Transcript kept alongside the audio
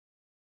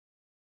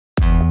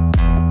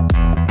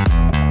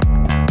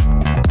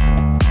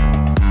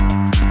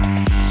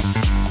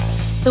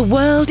The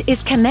world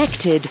is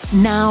connected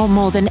now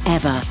more than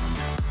ever.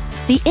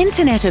 The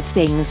Internet of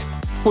Things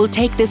will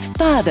take this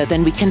further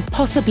than we can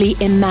possibly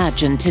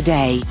imagine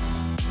today.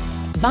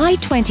 By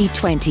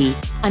 2020,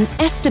 an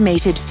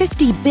estimated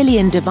 50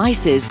 billion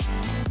devices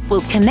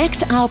will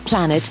connect our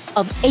planet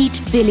of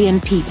 8 billion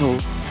people,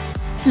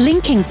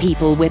 linking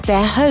people with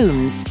their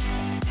homes,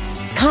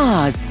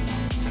 cars,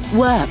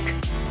 work,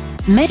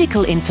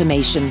 medical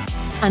information,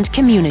 and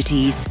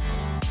communities,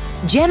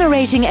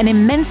 generating an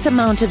immense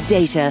amount of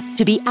data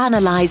to be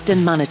analyzed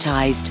and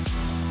monetized.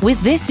 With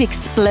this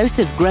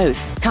explosive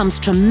growth comes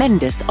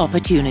tremendous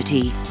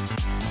opportunity.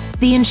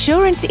 The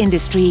insurance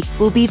industry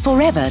will be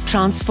forever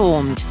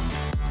transformed.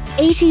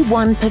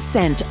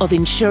 81% of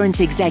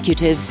insurance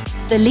executives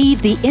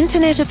believe the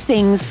Internet of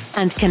Things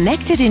and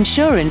connected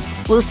insurance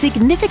will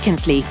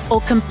significantly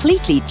or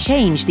completely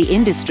change the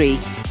industry.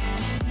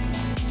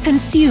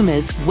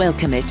 Consumers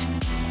welcome it.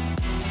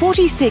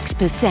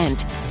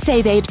 46%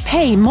 say they'd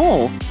pay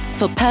more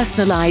for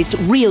personalized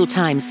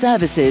real-time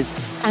services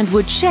and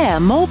would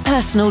share more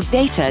personal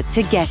data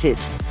to get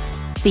it.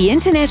 The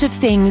Internet of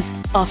Things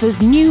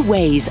offers new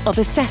ways of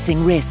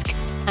assessing risk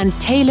and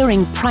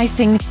tailoring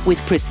pricing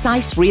with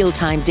precise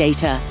real-time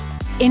data.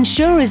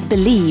 Insurers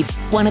believe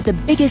one of the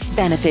biggest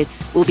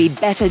benefits will be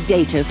better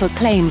data for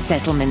claim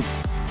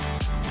settlements.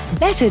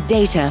 Better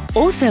data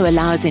also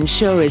allows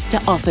insurers to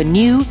offer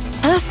new,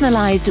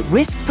 personalized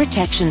risk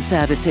protection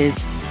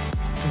services.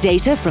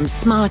 Data from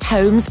smart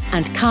homes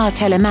and car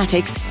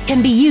telematics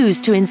can be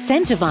used to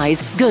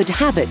incentivize good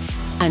habits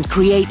and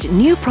create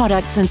new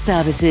products and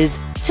services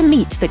to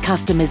meet the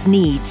customer's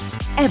needs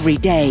every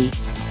day.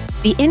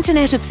 The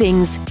Internet of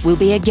Things will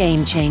be a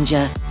game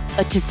changer,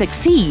 but to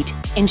succeed,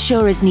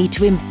 insurers need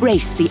to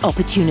embrace the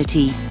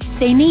opportunity.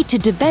 They need to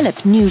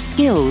develop new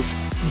skills,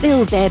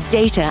 build their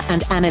data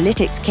and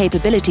analytics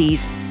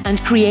capabilities,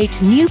 and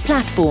create new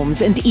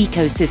platforms and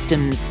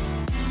ecosystems.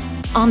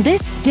 On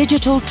this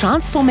digital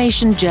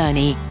transformation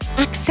journey,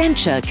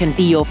 Accenture can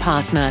be your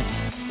partner.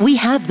 We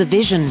have the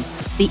vision,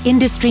 the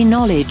industry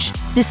knowledge,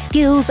 the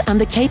skills and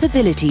the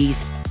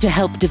capabilities to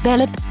help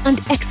develop and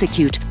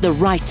execute the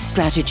right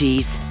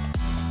strategies.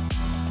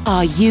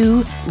 Are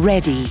you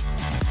ready?